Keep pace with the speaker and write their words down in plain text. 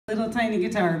Little tiny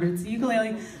guitar, but it's a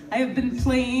ukulele. I have been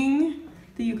playing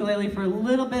the ukulele for a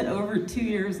little bit over 2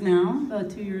 years now, about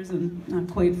 2 years and not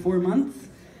quite 4 months.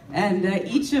 And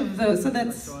each of those, so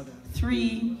that's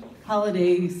 3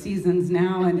 holiday seasons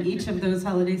now, and each of those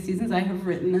holiday seasons I have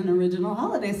written an original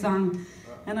holiday song.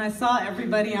 And I saw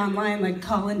everybody online like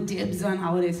calling dibs on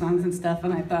holiday songs and stuff,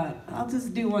 and I thought, I'll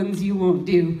just do ones you won't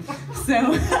do.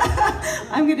 So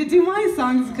I'm gonna do my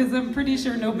songs because I'm pretty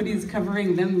sure nobody's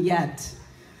covering them yet.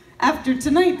 After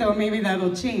tonight though, maybe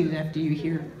that'll change after you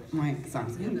hear my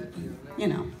songs. You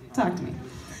know, talk to me.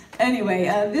 Anyway,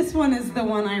 this one is the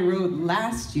one I wrote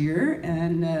last year,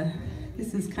 and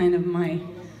this is kind of my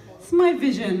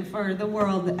vision for the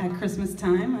world at Christmas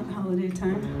time, at holiday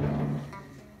time.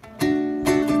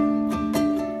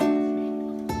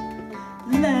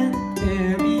 Let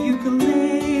there be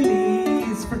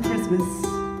ukuleles for Christmas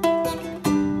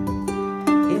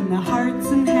in the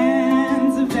hearts and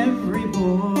hands of every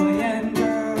boy and girl.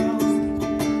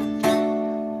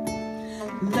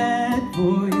 Let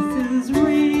voices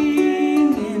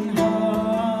ring in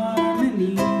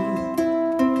harmony,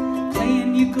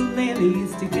 playing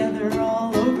ukuleles together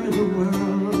all over the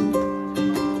world.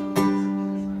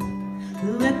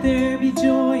 Let there be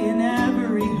joy in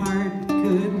every heart,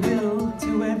 goodwill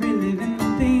to every living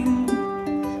thing.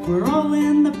 We're all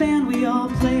in the band, we all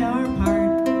play our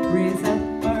part, raise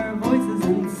up our voices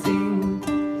and sing.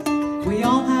 We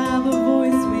all have a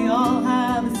voice, we all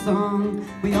have a song,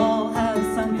 we all have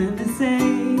something to say.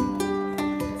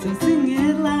 So sing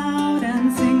it loud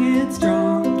and sing it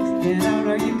strong, get out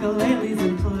our ukuleles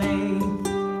and play.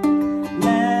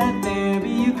 Let there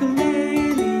be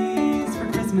ukuleles for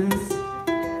Christmas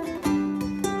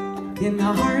in the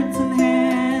hearts and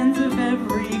hands of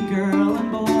every girl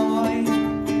and boy.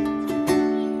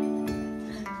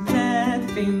 Let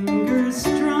fingers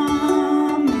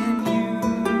strum in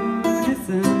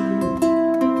unison,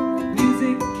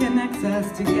 music connects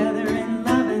us together in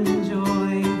love and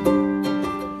joy.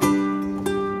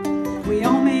 We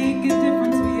all make a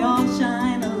difference, we all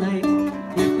shine a light,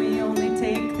 if we only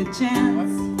take the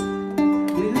chance.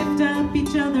 We lift up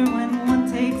each other when one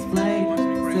takes flight,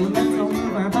 so let's all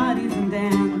move our bodies and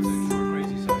dance.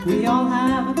 We all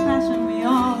have a passion, we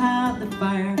all have the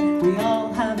fire, we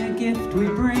all have a gift we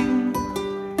bring.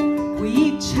 We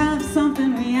each have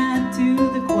something we add to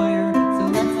the choir, so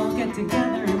let's all get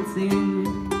together and sing.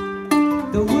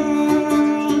 The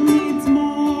world needs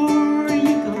more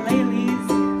ukuleles.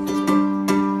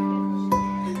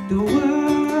 The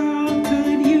world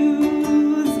could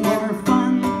use more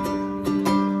fun.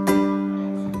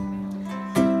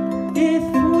 If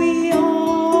we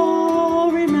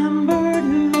all remembered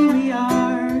who we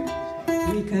are,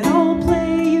 we could all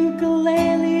play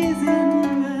ukuleles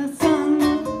in the sun.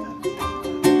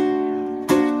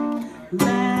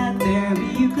 Let there be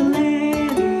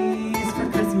ukuleles for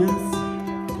Christmas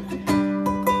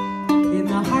in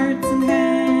the hearts and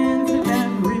hands of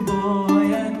every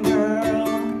boy and girl.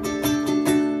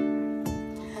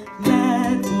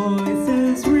 Let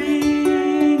voices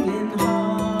ring in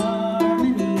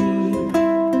harmony,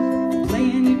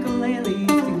 playing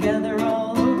ukuleles together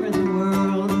all over the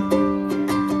world.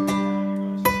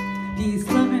 Peace,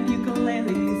 love, and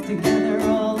ukuleles together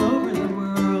all over the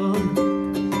world.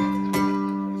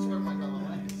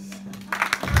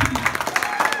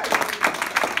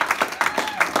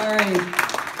 All right.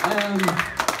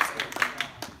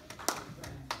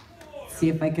 See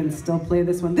if I can still play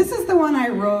this one. This is the one I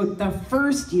wrote the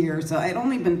first year, so I'd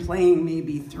only been playing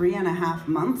maybe 3.5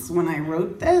 months when I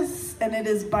wrote this, and it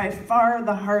is by far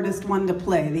the hardest one to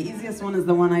play. The easiest one is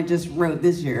the one I just wrote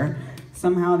this year.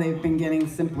 Somehow they've been getting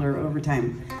simpler over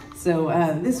time. So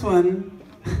this one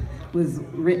was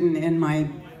written in my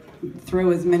throw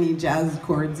as many jazz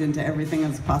chords into everything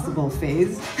as possible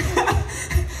phase.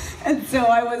 And so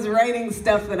I was writing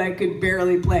stuff that I could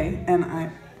barely play, and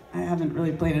I haven't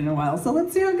really played in a while, so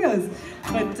let's see how it goes.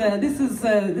 But this is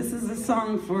a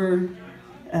song for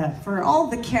all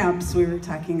the camps. We were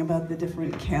talking about the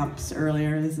different camps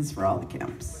earlier. This is for all the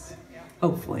camps.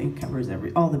 Hopefully it covers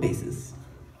all the bases.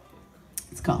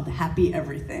 It's called Happy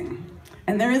Everything.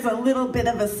 And there is a little bit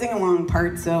of a sing-along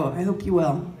part, so I hope you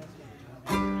will.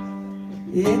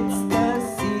 It's the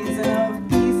season of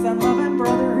peace and love and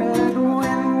brotherhood,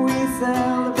 when we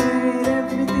celebrate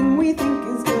everything we think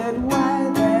is good.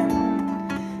 Why then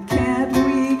can't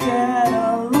we get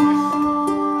along?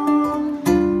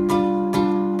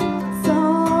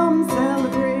 Some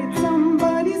celebrate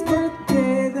somebody's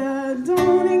birthday, the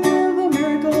dawning of a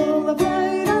miracle of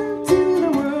light unto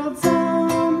the world.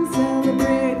 Some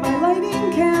celebrate by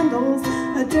lighting candles,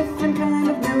 a different kind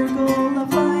of miracle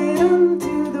of light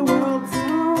unto the world.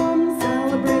 Some celebrate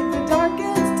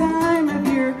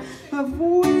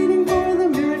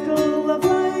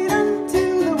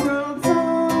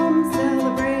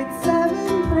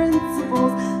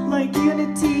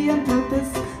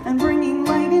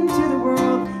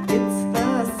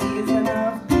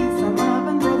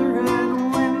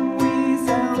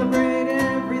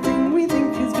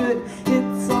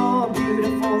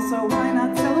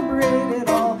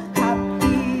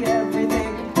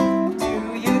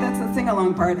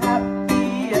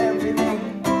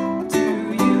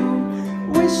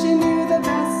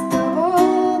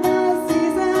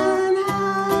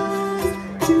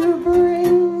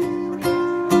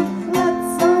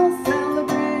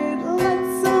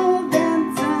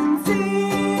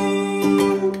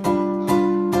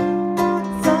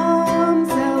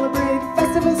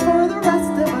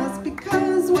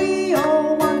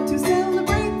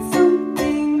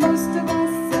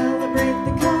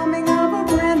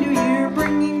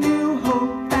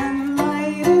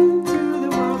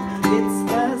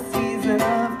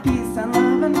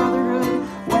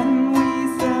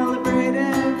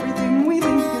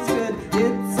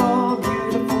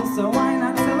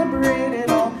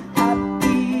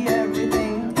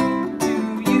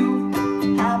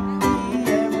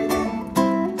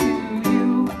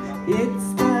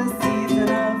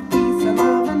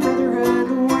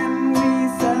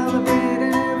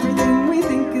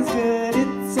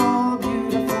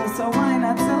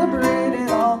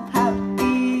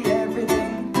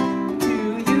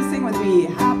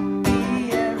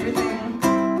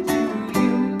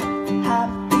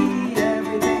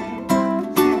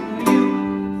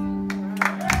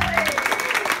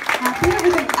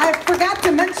forgot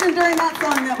to mention during that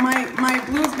song that my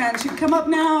blues band should come up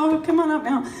now. Come on up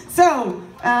now. So,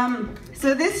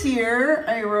 so this year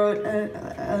I wrote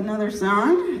another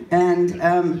song, and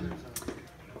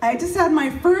I just had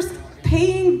my first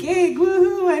paying gig.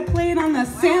 Woohoo! I played on the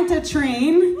Santa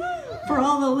train for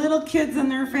all the little kids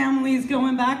and their families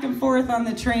going back and forth on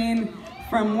the train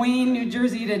from Wayne, New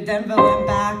Jersey to Denville and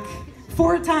back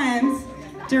 4 times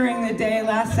during the day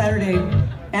last Saturday.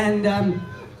 And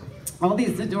all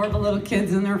these adorable little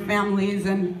kids and their families,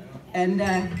 and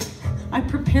I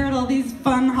prepared all these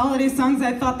fun holiday songs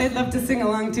I thought they'd love to sing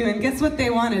along to, and guess what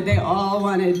they wanted? They all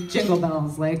wanted Jingle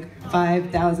Bells, like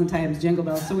 5,000 times Jingle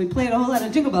Bells. So we played a whole lot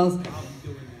of Jingle Bells.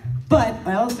 But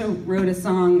I also wrote a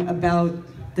song about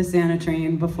the Santa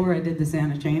train before I did the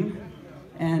Santa train.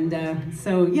 And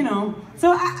so,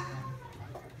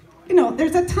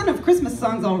 there's a ton of Christmas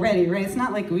songs already, right? It's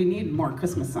not like we need more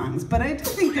Christmas songs, but I do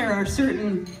think there are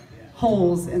certain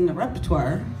holes in the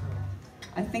repertoire.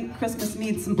 I think Christmas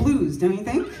needs some blues, don't you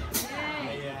think?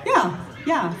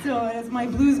 Yeah. So is my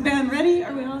blues band ready?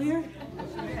 Are we all here?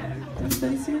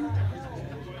 Everybody's here?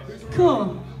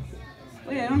 Cool.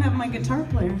 Wait, I don't have my guitar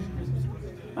player.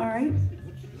 All right.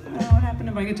 I don't know what happened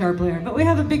to my guitar player, but we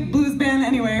have a big blues band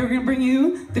anyway. We're gonna bring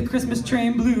you the Christmas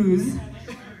Train Blues.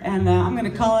 And I'm gonna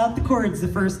call out the chords the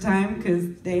first time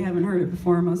because they haven't heard it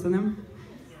before, most of them.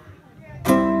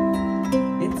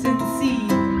 It's in C.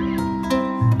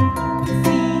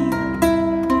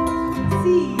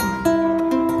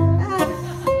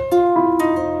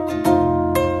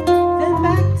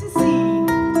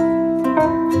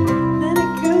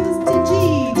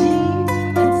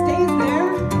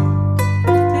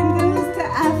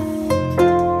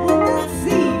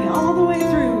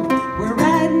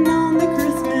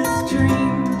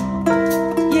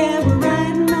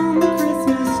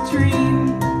 Train.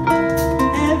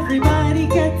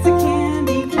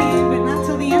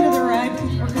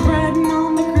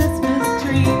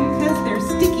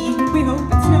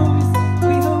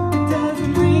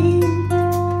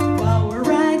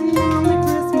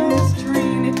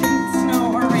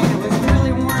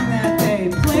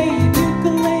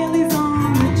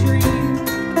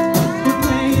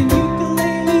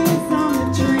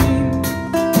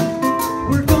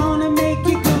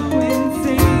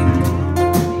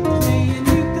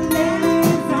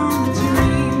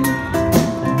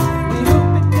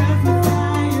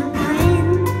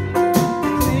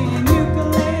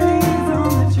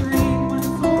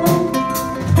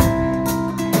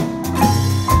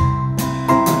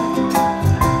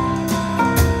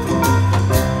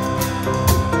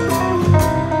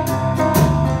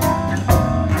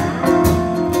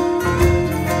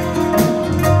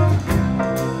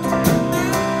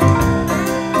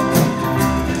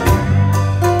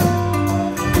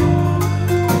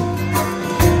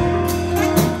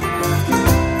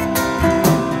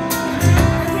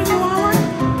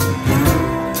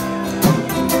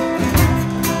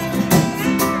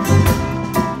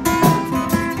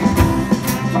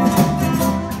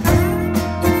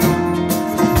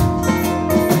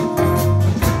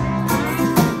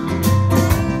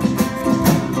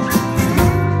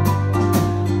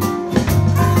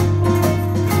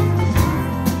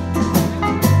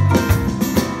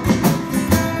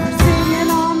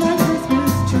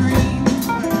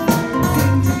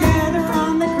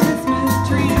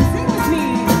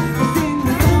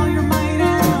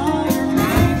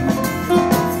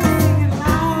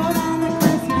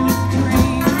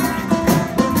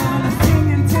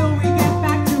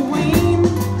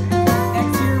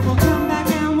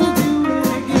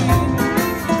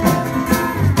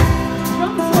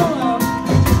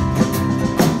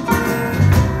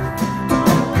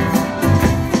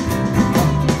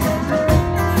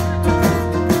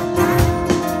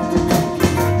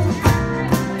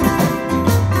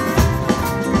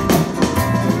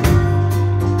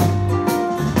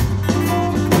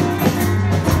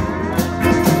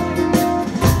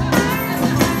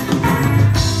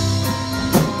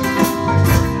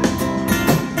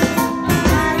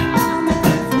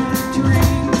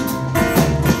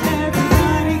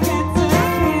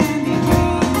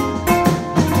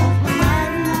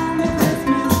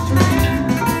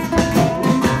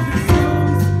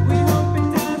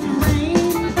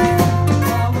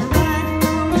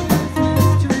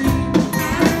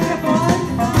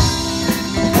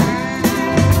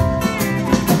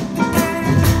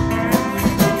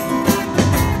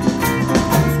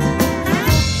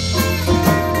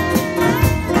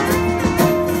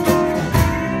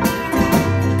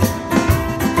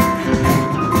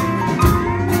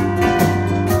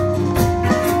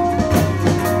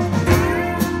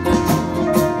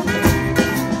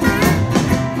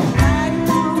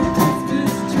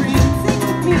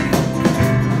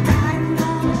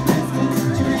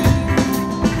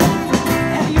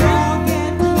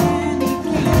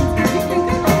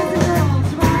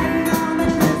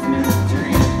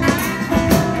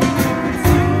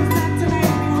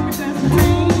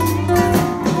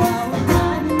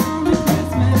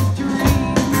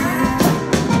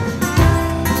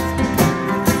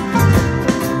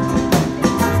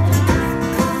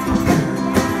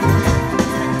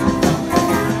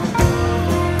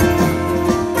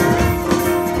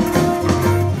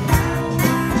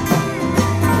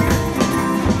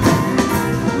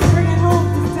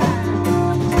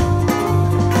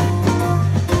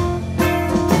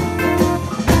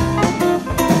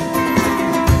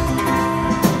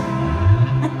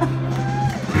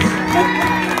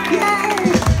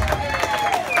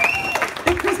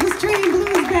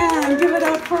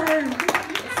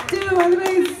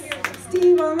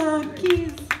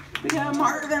 keys. We got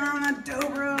Marvin on the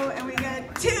dobro, and we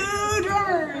got 2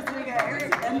 drummers. We got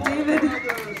Eric and David,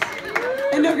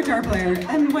 and no guitar player,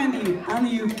 and Wendy on the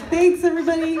uke. Thanks,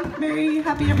 everybody. Merry,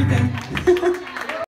 happy everything.